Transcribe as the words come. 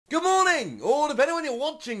Good morning, or depending on when you're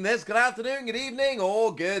watching this, good afternoon, good evening,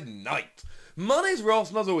 or good night. My name's Ross,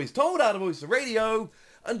 and as always told out of Voice of Radio,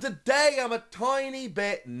 and today I'm a tiny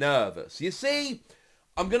bit nervous. You see,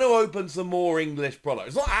 I'm going to open some more English products.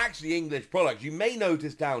 It's not actually English products. You may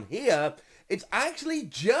notice down here, it's actually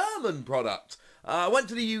German products. I went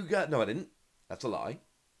to the UK... No, I didn't. That's a lie.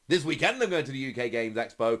 This weekend I'm going to the UK Games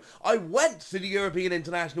Expo. I went to the European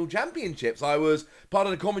International Championships. I was part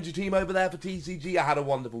of the commentary team over there for TCG. I had a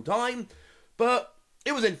wonderful time. But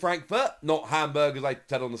it was in Frankfurt, not Hamburg, as I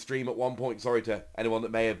said on the stream at one point. Sorry to anyone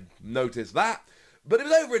that may have noticed that. But it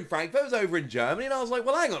was over in Frankfurt, it was over in Germany, and I was like,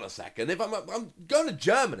 well, hang on a second. If I'm going to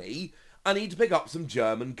Germany, I need to pick up some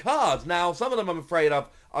German cards. Now, some of them I'm afraid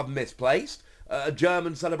I've misplaced. A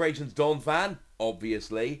German Celebrations Dawn fan,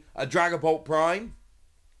 obviously. A Dragapult Prime,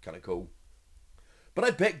 kind of cool. But I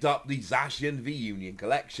picked up the Zacian V-Union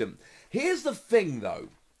collection. Here's the thing, though.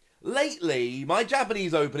 Lately, my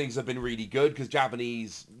Japanese openings have been really good because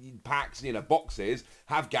Japanese packs, boxes,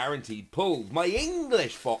 have guaranteed pulls. My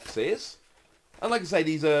English boxes, and like I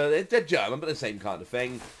say, they're German, but the same kind of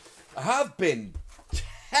thing, have been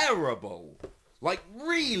terrible. Like,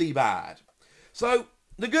 really bad. So,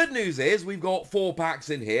 the good news is we've got 4 packs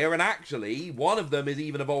in here, and actually, one of them is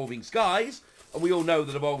even Evolving Skies, and we all know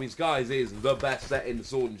that Evolving Skies is the best set in the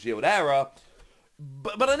Sword and Shield era.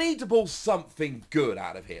 But I need to pull something good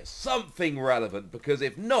out of here. Something relevant, because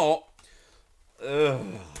if not...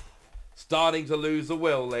 starting to lose the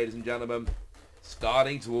will, ladies and gentlemen.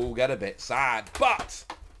 Starting to all get a bit sad. But,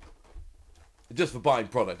 just for buying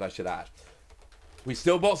product, I should add. We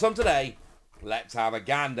still bought some today. Let's have a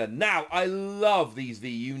gander. Now, I love these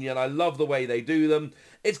V-Union. I love the way they do them.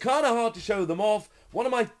 It's kind of hard to show them off. One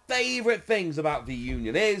of my favourite things about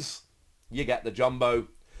V-Union is you get the jumbo.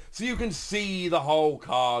 So you can see the whole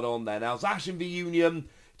card on there. Now, Zacian V-Union,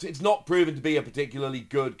 it's not proven to be a particularly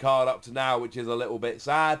good card up to now, which is a little bit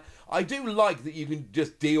sad. I do like that you can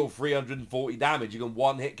just deal 340 damage. You can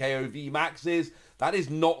one-hit KO V-Maxes. That is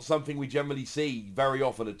not something we generally see very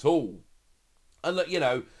often at all. And look,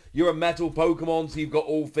 you're a metal Pokemon, so you've got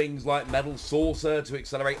all things like Metal Saucer to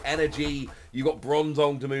accelerate energy. You've got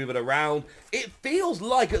Bronzong to move it around. It feels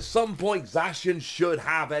like at some point Zacian should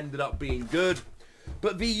have ended up being good.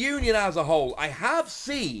 But V-Union as a whole, I have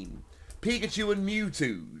seen Pikachu and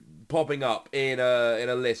Mewtwo popping up in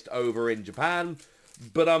a list over in Japan.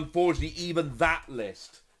 But unfortunately, even that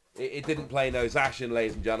list, it didn't play no Zacian,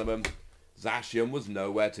 ladies and gentlemen. Zacian was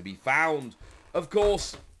nowhere to be found. Of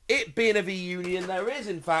course, it being a V-Union, there is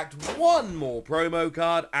in fact one more promo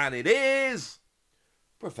card, and it is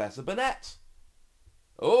Professor Burnett.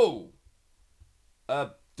 Oh, a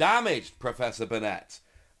damaged Professor Burnett.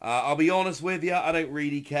 I'll be honest with you, I don't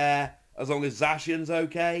really care as long as Zacian's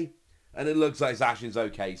okay. And it looks like Zacian's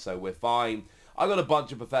okay, so we're fine. I got a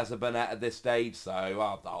bunch of Professor Burnett at this stage, so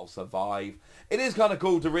I'll survive. It is kind of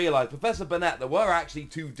cool to realise, Professor Burnett, there were actually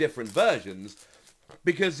 2 different versions,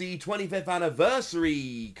 because the 25th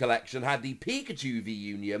anniversary collection had the Pikachu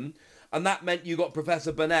V-Union, and that meant you got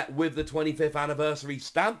Professor Burnett with the 25th anniversary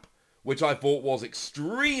stamp, which I thought was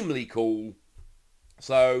extremely cool.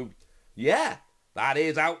 So, yeah. That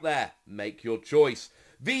is out there. Make your choice.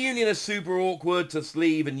 V-Union is super awkward to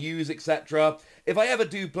sleeve and use, etc. If I ever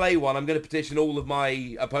do play one, I'm going to petition all of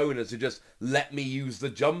my opponents to just let me use the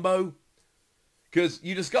jumbo. Because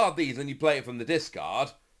you discard these and you play it from the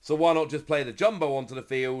discard. So why not just play the jumbo onto the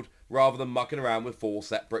field rather than mucking around with 4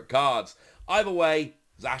 separate cards? Either way,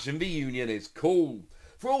 Zacian V-Union is cool.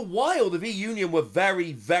 For a while, the V-Union were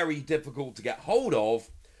very, very difficult to get hold of.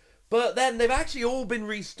 But then they've actually all been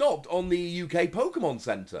restocked on the UK Pokemon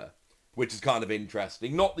Center, which is kind of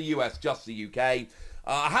interesting. Not the US, just the UK.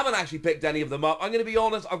 I haven't actually picked any of them up. I'm going to be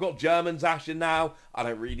honest, I've got German Zacian now. I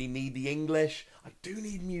don't really need the English. I do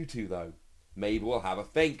need Mewtwo, though. Maybe we'll have a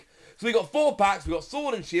think. So we've got 4 packs. We've got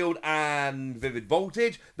Sword and Shield and Vivid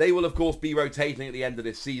Voltage. They will, of course, be rotating at the end of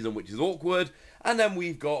this season, which is awkward. And then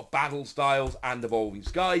we've got Battle Styles and Evolving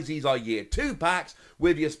Skies. These are Year 2 packs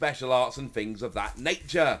with your special arts and things of that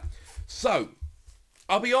nature. So,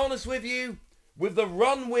 I'll be honest with you, with the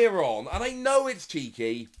run we're on, and I know it's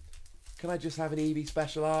cheeky, can I just have an Eevee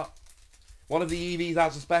special art? One of the Eevees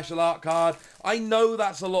has a special art card. I know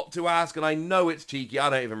that's a lot to ask, and I know it's cheeky, I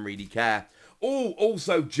don't even really care. Oh,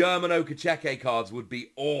 also, German Okacheke cards would be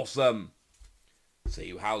awesome.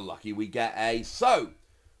 See how lucky we get, eh? So,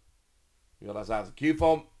 we got ourselves a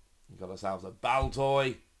Cufant, we got ourselves a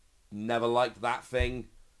Baltoy, never liked that thing.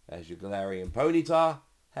 There's your Galarian Ponyta.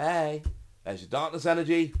 Hey, there's your Darkness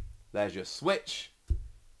Energy, there's your Switch,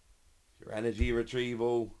 your Energy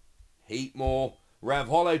Retrieval, Heatmore, Rev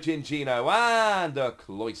Holo Chinchino, and a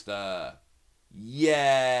Cloyster.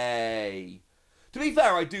 Yeah! be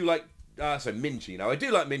fair, I do like, Minccino. I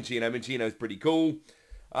do like Minccino. Minccino's pretty cool.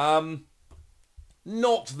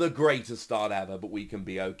 Not the greatest start ever, but we can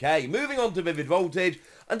be okay. Moving on to Vivid Voltage,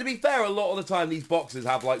 and to be fair, a lot of the time these boxes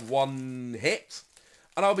have like one hit.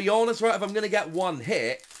 And I'll be honest, right, if I'm going to get one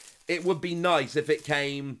hit, it would be nice if it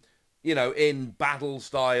came, you know, in Battle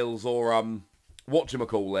Styles or,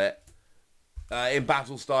 whatchamacallit, in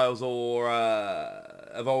Battle Styles or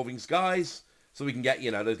Evolving Skies, so we can get,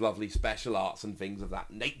 you know, those lovely special arts and things of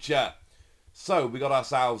that nature. So, we got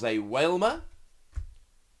ourselves a Wailmer.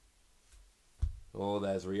 Oh,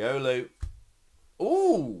 there's Riolu.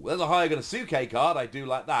 Ooh, there's a Hayaganosuke card. I do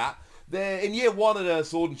like that. In year 1 of the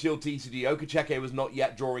Sword and Shield TCG, Okacheke was not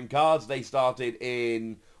yet drawing cards. They started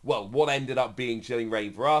in, well, what ended up being Chilling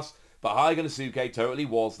Reign for us. But Hayaganosuke totally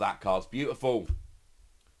was that card's beautiful.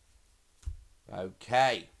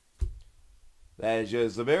 Okay. There's your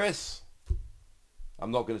Zabiris.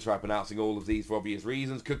 I'm not going to try pronouncing all of these for obvious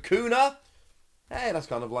reasons. Kakuna. Hey, that's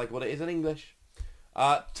kind of like what it is in English.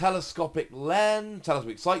 Telescopic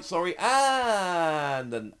sight, sorry,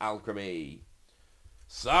 and an Alchemy.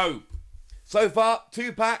 So far,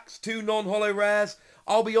 2 packs, 2 non-holo rares.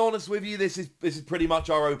 I'll be honest with you, this is pretty much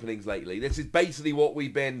our openings lately. This is basically what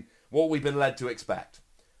we've been led to expect.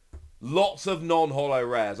 Lots of non-holo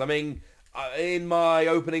rares. I mean, in my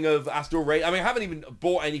opening of Astral Radiance, I mean, I haven't even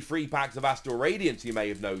bought any free packs of Astral Radiance, you may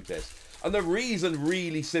have noticed. And the reason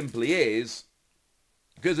really simply is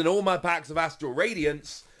because in all my packs of Astral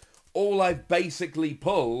Radiance, all I've basically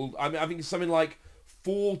pulled, I mean, I think it's something like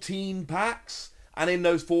 14 packs. And in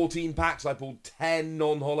those 14 packs, I pulled 10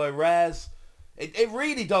 non-holo rares. It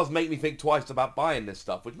really does make me think twice about buying this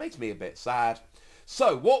stuff, which makes me a bit sad.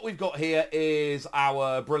 So, what we've got here is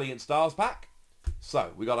our Brilliant Stars pack.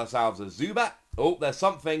 So, we got ourselves a Zubat. Oh, there's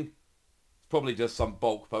something. It's probably just some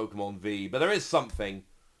bulk Pokemon V, but there is something.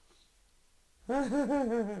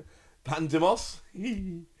 Pantimos.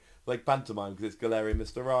 Like pantomime, because it's Galarian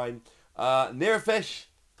Mr. Rhyme. Nerefish.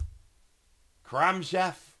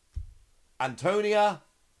 Cramchef. Antonia.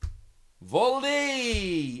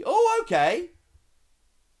 Voldy. Oh, okay.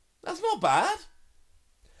 That's not bad.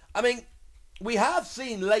 I mean, we have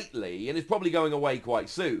seen lately, and it's probably going away quite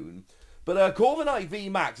soon, but Corviknight V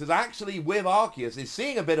Max is actually, with Arceus, is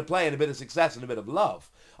seeing a bit of play and a bit of success and a bit of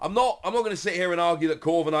love. I'm not going to sit here and argue that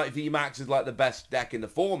Corviknight V Max is like the best deck in the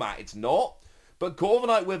format. It's not. But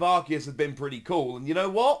Corviknight with Arceus has been pretty cool. And you know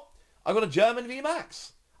what? I got a German V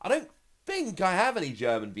Max. I don't think I have any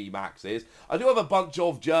German V Maxes. I do have a bunch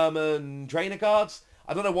of German trainer cards.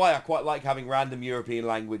 I don't know why I quite like having random European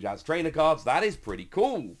language as trainer cards. That is pretty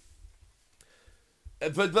cool.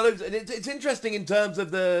 But it's interesting in terms of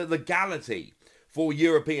the legality for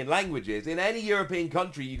European languages. In any European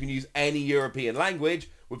country, you can use any European language.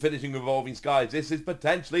 We're finishing with Evolving Skies. This is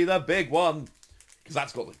potentially the big one, because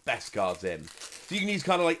that's got the best cards in. So you can use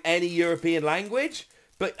kind of like any European language.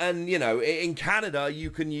 And, you know, in Canada, you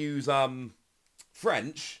can use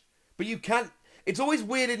French, but you can't... It's always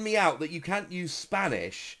weirded me out that you can't use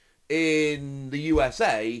Spanish in the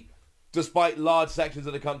USA, despite large sections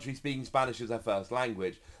of the country speaking Spanish as their first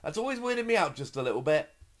language. That's always weirded me out just a little bit.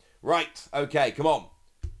 Right, okay, come on.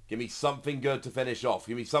 Give me something good to finish off.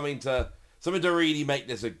 Give me something to really make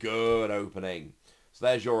this a good opening. So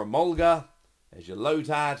there's your Emolga. There's your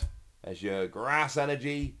Lotad. There's your Grass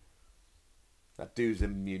Energy. That dude's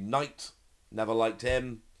Immunite. Never liked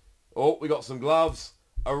him. Oh, we got some gloves.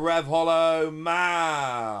 A Rev Hollow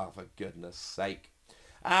Ma, for goodness sake.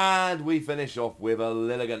 And we finish off with a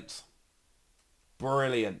Lilligant.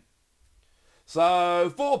 Brilliant.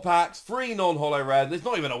 So, 4 packs, 3 non-holo rares. It's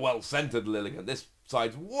not even a well-centered Lilligant. This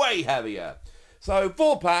side's way heavier. So,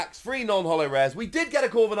 4 packs, 3 non-holo rares. We did get a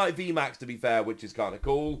Corviknight VMAX, to be fair, which is kind of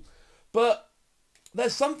cool. But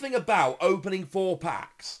there's something about opening 4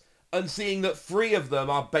 packs and seeing that 3 of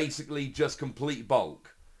them are basically just complete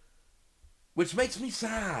bulk, which makes me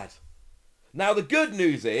sad. Now, the good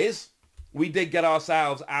news is we did get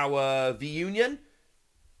ourselves our V-Union,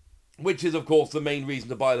 which is, of course, the main reason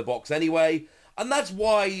to buy the box anyway. And that's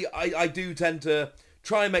why I do tend to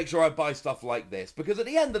try and make sure I buy stuff like this. Because at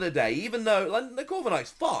the end of the day, even though like, the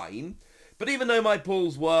Corviknight's fine, but even though my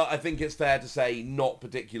pulls were, I think it's fair to say, not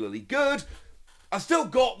particularly good, I still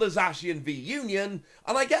got the Zacian V-Union,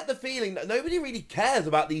 and I get the feeling that nobody really cares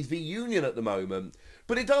about these V-Union at the moment.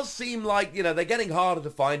 But it does seem like, you know, they're getting harder to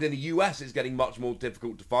find. In the US, it's getting much more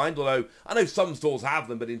difficult to find, although I know some stores have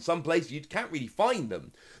them, but in some places, you can't really find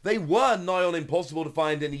them. They were nigh on impossible to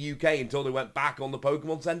find in the UK until they went back on the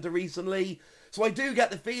Pokemon Center recently. So I do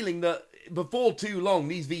get the feeling that before too long,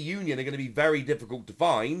 these V-Union are going to be very difficult to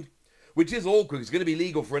find. which is awkward. It's going to be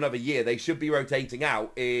legal for another year. They should be rotating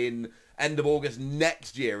out in end of August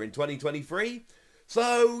next year in 2023.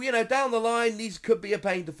 So, you know, down the line, these could be a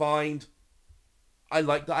pain to find. I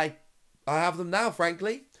like that I have them now,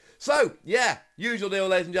 frankly. So, yeah, usual deal,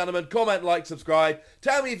 ladies and gentlemen. Comment, like, subscribe.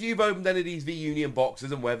 Tell me if you've opened any of these V-Union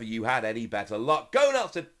boxes and whether you had any better luck. Go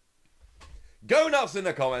nuts in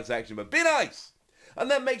the comment section, but be nice. And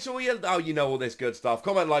then make sure you know all this good stuff.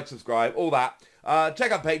 Comment, like, subscribe, all that.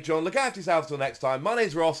 Check out Patreon. Look after yourselves till next time. My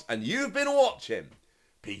name's Ross, and you've been watching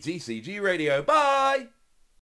PTCG Radio. Bye!